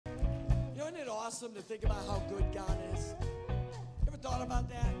awesome to think about how good God is? You ever thought about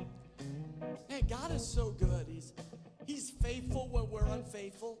that? Man, God is so good. He's faithful when we're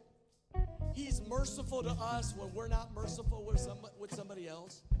unfaithful. He's merciful to us when we're not merciful with somebody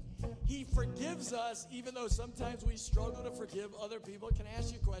else. He forgives us even though sometimes we struggle to forgive other people. Can I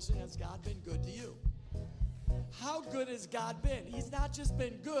ask you a question? Has God been good to you? How good has God been? He's not just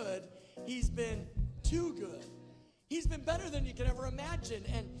been good, he's been too good. He's been better than you can ever imagine.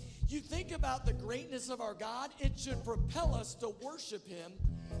 And you think about the greatness of our God, it should propel us to worship him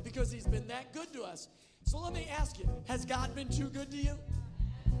because he's been that good to us. So let me ask you, has God been too good to you?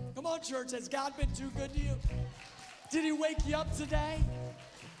 Come on, church, has God been too good to you? Did he wake you up today?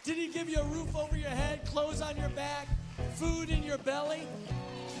 Did he give you a roof over your head, clothes on your back, food in your belly?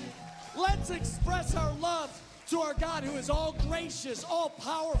 Let's express our love to our God who is all gracious, all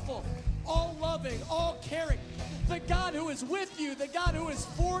powerful, all loving, all caring. The God who is with you, the God who is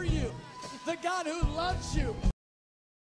for you, the God who loves you.